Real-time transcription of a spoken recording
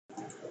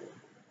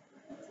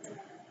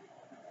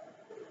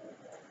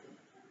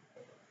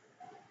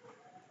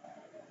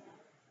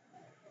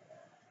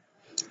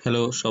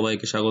Hello,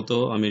 সবাইকে স্বাগত।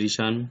 আমি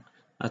রিশান।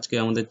 আজকে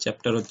আমাদের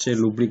চ্যাপ্টার হচ্ছে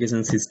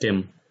লুব্রিকেশন সিস্টেম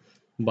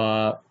বা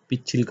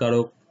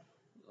পিচ্ছিলকারক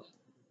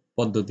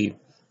পদ্ধতি।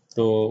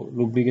 তো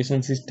লুব্রিকেশন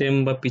সিস্টেম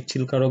বা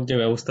পিচ্ছিলকারক যে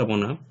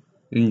ব্যবস্থাপনা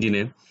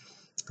ইঞ্জিনের,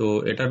 তো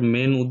এটার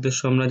মেন উদ্দেশ্য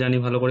আমরা জানি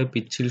ভালো করে।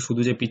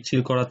 শুধু যে পিচ্ছিল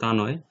করা তা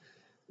নয়,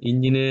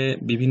 ইঞ্জিনে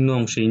বিভিন্ন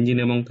অংশে, ইঞ্জিন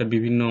এবং তার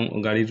বিভিন্ন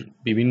গাড়ির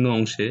বিভিন্ন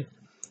অংশে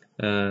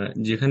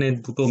যেখানে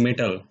দুটো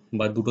মেটাল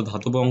বা দুটো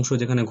ধাতব অংশ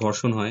যেখানে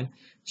ঘর্ষণ হয়,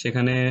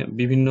 সেখানে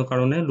বিভিন্ন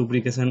কারণে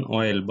লুব্রিকেশন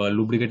অয়েল বা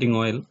লুব্রিকেটিং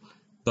অয়েল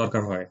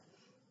দরকার হয়।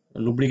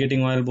 লুব্রিকেটিং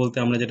অয়েল বলতে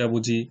আমরা যেটা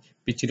বুঝি,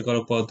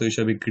 পিচ্ছিলকারক পদার্থ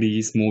হিসাবে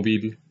গ্রিস,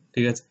 মোবিল,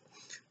 ঠিক আছে।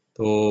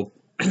 তো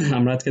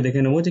আমরা আজকে দেখে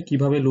নেবো যে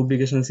কিভাবে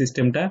লুব্রিকেশন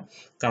সিস্টেমটা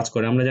কাজ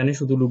করে। আমরা জানি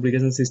শুধু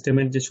লুব্রিকেশন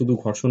সিস্টেমের যে শুধু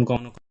ঘর্ষণ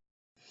কমানো,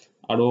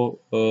 আরো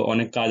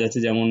অনেক কাজ আছে,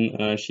 যেমন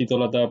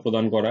শীতলতা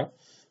প্রদান করা,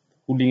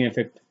 কুলিং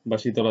এফেক্ট বা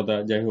শীতলতা,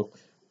 যাই হোক।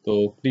 তো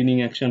ক্লিনিং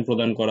অ্যাকশন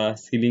প্রদান করা,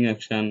 সিলিং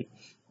অ্যাকশন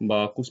বা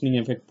কুশনিং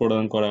এফেক্ট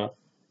প্রদান করা,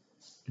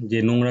 যে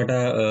নোংরাটা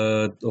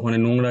ওখানে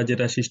নোংরা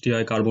যেটা সৃষ্টি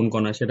হয় কার্বন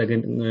কণা, সেটাকে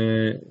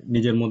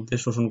নিজের মধ্যে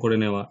শোষণ করে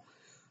নেওয়া।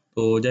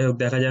 তো যাই হোক,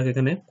 দেখা যাক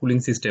এখানে কুলিং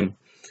সিস্টেম।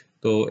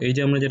 তো এই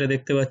যে আমরা যেটা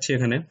দেখতে পাচ্ছি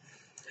এখানে,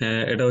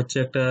 এটা হচ্ছে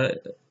একটা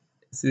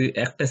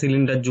একটা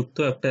সিলিন্ডার যুক্ত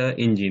একটা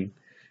ইঞ্জিন।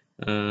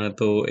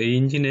 তো এই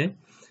ইঞ্জিনে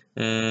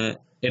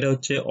এটা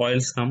হচ্ছে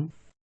অয়েল সাম।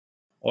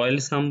 অয়েল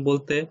সাম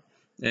বলতে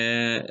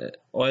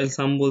অয়েল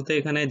সাম বলতে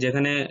এখানে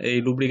যেখানে এই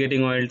লুব্রিকেটিং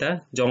অয়েলটা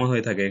জমা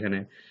হয়ে থাকে, এখানে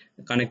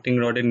কানেক্টিং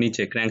রডের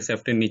নিচে,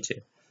 ক্র্যাঙ্কশ্যাফটের নিচে।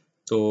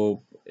 তো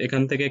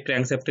এখান থেকে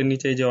ক্র্যাঙ্কশ্যাফটের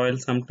নিচে এই যে অয়েল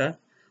সামটা,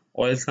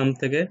 অয়েল সাম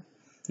থেকে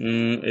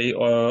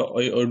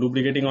ওই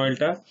লুব্রিকেটিং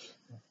অয়েলটা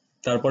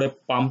তারপরে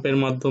পাম্পের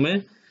মাধ্যমে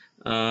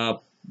আহ,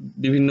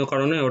 বিভিন্ন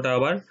কারণে ওটা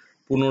আবার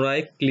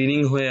পুনরায় ক্লিনিং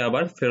হয়ে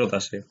আবার ফেরত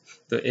আসে।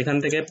 তো এখান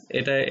থেকে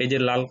এটা, এই যে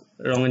লাল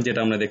রঙের যেটা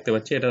আমরা দেখতে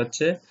পাচ্ছি, এটা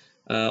হচ্ছে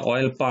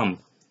অয়েল পাম্প।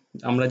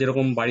 আমরা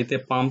যেরকম বাড়িতে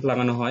পাম্প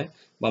লাগানো হয়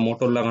বা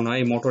মোটর লাগানো হয়,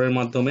 এই মোটরের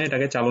মাধ্যমে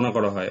এটাকে চালনা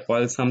করা হয়।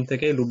 অয়েল সাম্প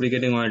থেকে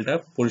লুব্রিকেটিং অয়েলটা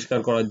পরিষ্কার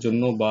করার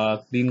জন্য বা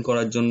ক্লিন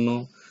করার জন্য,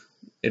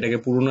 এটাকে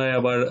পুনরায়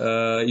আবার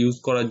ইউজ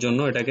করার জন্য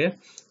এটাকে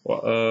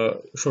আহ,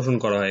 শোষণ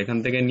করা হয়, এখান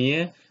থেকে নিয়ে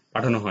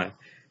পাঠানো হয়।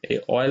 এই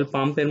অয়েল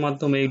পাম্পের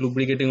মাধ্যমে এই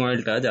লুব্রিকেটিং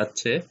অয়েলটা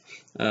যাচ্ছে।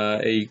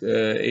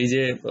 এই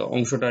যে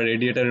অংশটা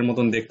রেডিয়েটারের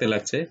মতন দেখতে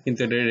লাগছে, কিন্তু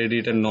এটা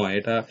রেডিয়েটার নয়।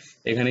 এটা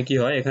এখানে কি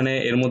হয়, এখানে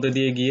এর মধ্যে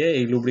দিয়ে গিয়ে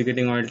এই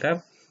লুব্রিকেটিং অয়েলটা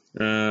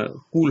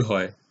কুল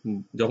হয়।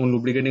 যখন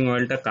লুব্রিকেটিং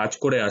অয়েলটা কাজ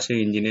করে আসে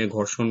ইঞ্জিনে,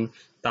 ঘর্ষণ,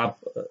 তাপ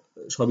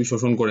সবই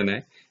শোষণ করে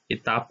নেয়। এই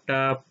তাপটা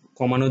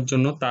কমানোর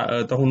জন্য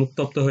তখন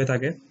উত্তপ্ত হয়ে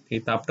থাকে। এই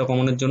তাপটা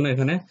কমানোর জন্য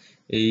এখানে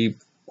এই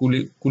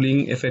কুলিং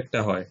এফেক্টটা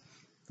হয়।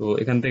 তো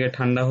এখান থেকে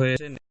ঠান্ডা হয়ে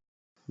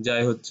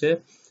যায় হচ্ছে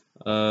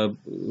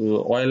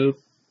অয়েল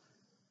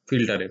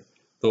ফিল্টারে।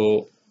 তো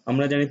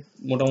আমরা জানি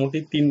মোটামুটি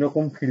তিন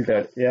রকম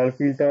filter: air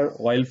filter,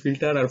 oil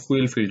filter আর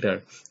ফুয়েল ফিল্টার।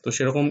 তো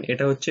সেরকম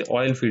এটা হচ্ছে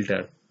অয়েল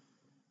ফিল্টার।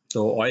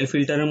 তো অয়েল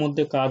ফিল্টারের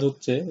মধ্যে কাজ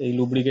হচ্ছে এই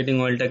লুব্রিকেটিং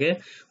অয়েলটাকে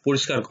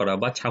পরিষ্কার করা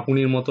বা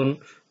ছাঁকুনির মতন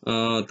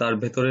তার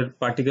ভেতরের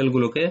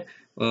পার্টিকেলগুলোকে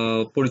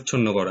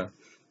পরিচ্ছন্ন করা।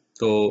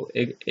 তো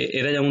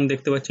এরা যেমন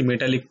দেখতে পাচ্ছি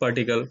মেটালিক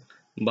পার্টিকেল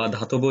বা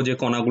ধাতব যে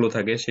কণাগুলো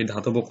থাকে, সেই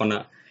ধাতব কণা।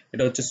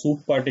 এটা হচ্ছে সুপ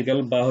পার্টিকেল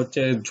বা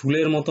হচ্ছে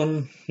ঝুলের মতন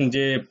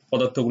যে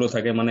পদার্থগুলো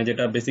থাকে, মানে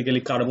যেটা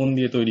বেসিক্যালি কার্বন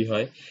দিয়ে তৈরি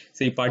হয়,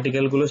 সেই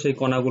পার্টিকেলগুলো, সেই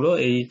কণাগুলো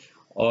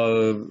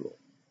আহ,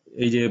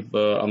 এই যে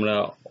আমরা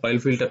অয়েল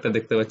ফিল্টারটা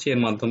দেখতে পাচ্ছি এর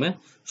মাধ্যমে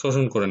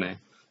শোষণ করে নেয়।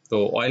 তো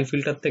অয়েল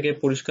ফিল্টার থেকে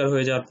পরিষ্কার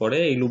হয়ে যাওয়ার পরে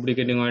এই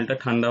লুব্রিকেটিং অয়েলটা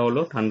ঠান্ডা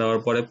হলো, ঠান্ডা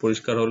হওয়ার পরে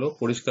পরিষ্কার হলো,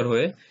 পরিষ্কার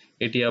হয়ে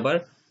এটি আবার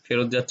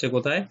ফেরত যাচ্ছে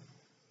কোথায়?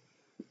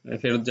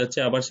 ফেরত যাচ্ছে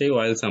আবার সেই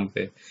অয়েল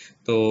সাম্পে।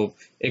 তো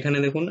এখানে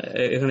দেখুন,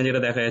 এখানে যেটা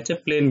দেখা যাচ্ছে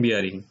প্লেন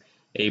বিয়ারিং।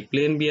 এই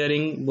প্লেন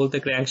বিয়ারিং বলতে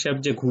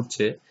ক্র্যাঙ্কশ্যাফট যে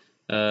ঘুরছে,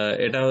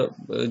 এটা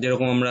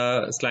যেরকম আমরা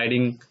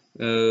স্লাইডিং,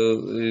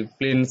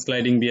 প্লেন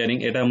স্লাইডিং বিয়ারিং,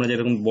 এটা আমরা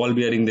যেরকম বল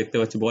বিয়ারিং দেখতে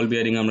পাচ্ছি, বল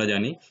বিয়ারিং আমরা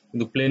জানি,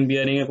 কিন্তু প্লেন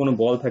বিয়ারিং এ কোনো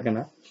বল থাকে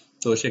না।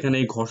 তো সেখানে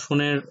এই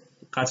ঘর্ষণের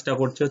কাজটা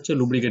করছে হচ্ছে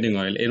লুব্রিকেটিং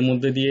অয়েল। এর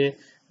মধ্যে দিয়ে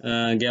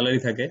গ্যালারি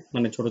থাকে,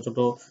 মানে ছোট ছোট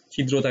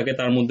ছিদ্র থাকে,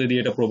 তার মধ্যে দিয়ে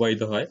এটা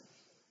প্রবাহিত হয়।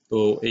 তো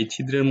এই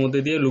ছিদ্রের মধ্যে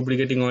দিয়ে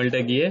লুব্রিকেটিং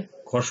অয়েলটা গিয়ে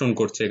ঘর্ষণ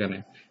করছে, এখানে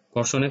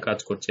ঘর্ষণে কাজ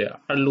করছে।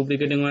 আর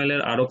লুব্রিকেটিং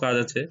অয়েলের আরো কাজ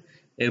আছে।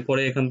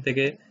 এরপরে এখান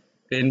থেকে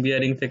প্লেন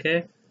বিয়ারিং থেকে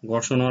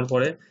ঘর্ষণ হওয়ার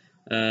পরে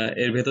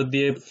এর ভেতর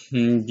দিয়ে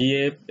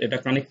গিয়ে এটা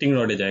কানেক্টিং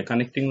রডে যায়।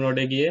 কানেক্টিং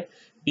রডে গিয়ে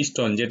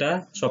পিস্টন, যেটা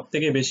সব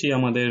থেকে বেশি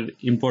আমাদের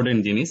ইম্পর্টেন্ট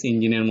জিনিস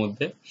ইঞ্জিনের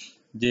মধ্যে,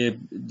 যে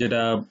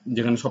যেটা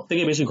যেখানে সব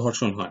থেকে বেশি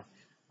ঘর্ষণ হয়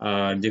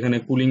আর যেখানে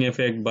কুলিং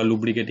এফেক্ট বা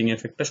লুব্রিকেটিং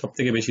এফেক্টটা সব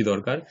থেকে বেশি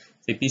দরকার,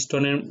 সেই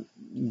পিস্টনের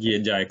গিয়ে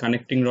যায়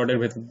কানেক্টিং রডের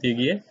ভেতর দিয়ে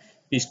গিয়ে।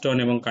 পিস্টন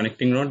এবং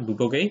কানেক্টিং রড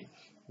দুটোকেই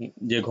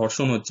যে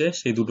ঘর্ষণ হচ্ছে,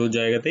 সেই দুটো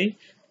জায়গাতেই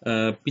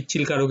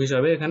পিচ্ছিল কারক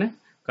হিসাবে এখানে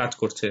কাজ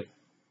করছে।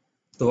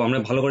 তো আমরা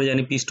ভালো করে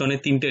জানি পিস্টনের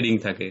তিনটে রিং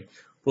থাকে।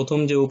 প্রথম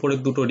যে উপরের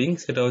দুটো রিং,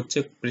 সেটা হচ্ছে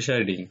প্রেসার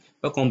রিং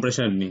বা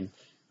কম্প্রেসার রিং,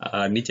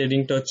 আর নিচের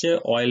রিংটা হচ্ছে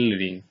অয়েল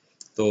রিং।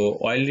 তো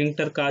অয়েল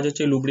রিংটার কাজ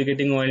হচ্ছে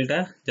লুব্রিকেটিং অয়েলটা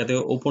যাতে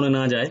ওপরে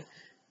না যায়।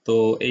 তো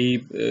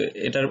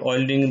এটার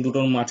অয়েল রিং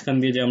দুটোর মাঝখান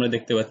দিয়ে যে আমরা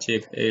দেখতে পাচ্ছি,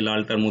 এই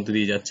লালটার মধ্যে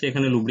দিয়ে যাচ্ছে,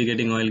 এখানে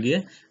লুব্রিকেটিং অয়েল গিয়ে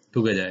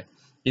ঢুকে যায়।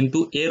 কিন্তু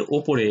এর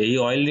ওপরে, এই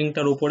অয়েল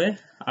রিংটার ওপরে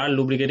আর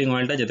লুব্রিকেটিং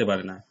অয়েলটা যেতে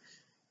পারে না।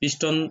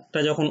 পিস্টনটা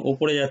যখন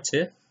ওপরে যাচ্ছে,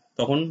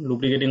 তখন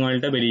লুব্রিকেটিং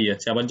অয়েলটা বেরিয়ে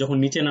যাচ্ছে, আবার যখন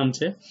নিচে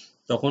নামছে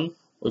তখন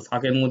ওই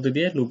ফাঁকের মধ্যে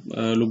দিয়ে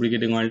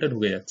লুব্রিকেটিং অয়েলটা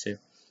ঢুকে যাচ্ছে।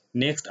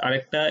 নেক্সট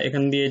আরেকটা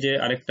এখান দিয়ে যে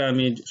আরেকটা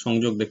আমি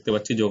সংযোগ দেখতে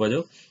পাচ্ছি,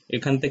 যোগাযোগ,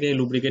 এখান থেকে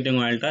লুব্রিকেটিং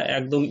অয়েলটা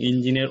একদম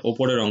ইঞ্জিনের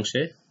ওপরের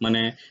অংশে,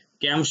 মানে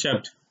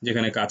ক্যামশ্যাফট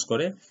যেখানে কাজ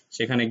করে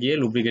সেখানে গিয়ে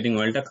লুব্রিকেটিং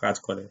অয়েলটা কাজ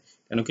করে।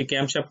 কেন কি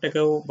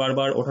ক্যামশ্যাফটটাকেও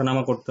বারবার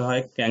ওঠানামা করতে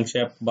হয়,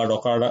 ক্র্যাঙ্কশ্যাফট বা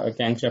রকার,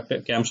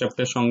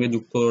 ক্যামশ্যাফটের সঙ্গে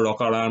যুক্ত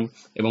রকার আর্ম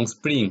এবং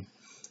স্প্রিং,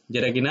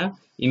 যেটা কিনা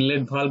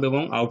ইনলেট ভালভ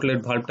এবং আউটলেট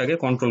ভালভটাকে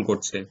কন্ট্রোল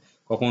করছে,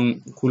 কখন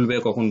খুলবে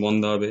কখন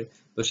বন্ধ হবে।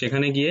 তো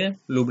সেখানে গিয়ে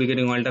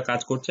লুব্রিকেটিং অয়েলটা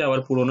কাজ করছে, আবার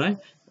পুরোনায়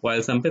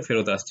অয়েল সাম্পে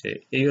ফেরত আসছে।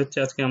 এই হচ্ছে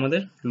আজকে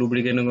আমাদের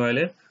লুব্রিকেটিং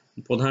অয়েলের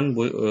প্রধান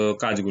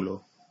কাজগুলো।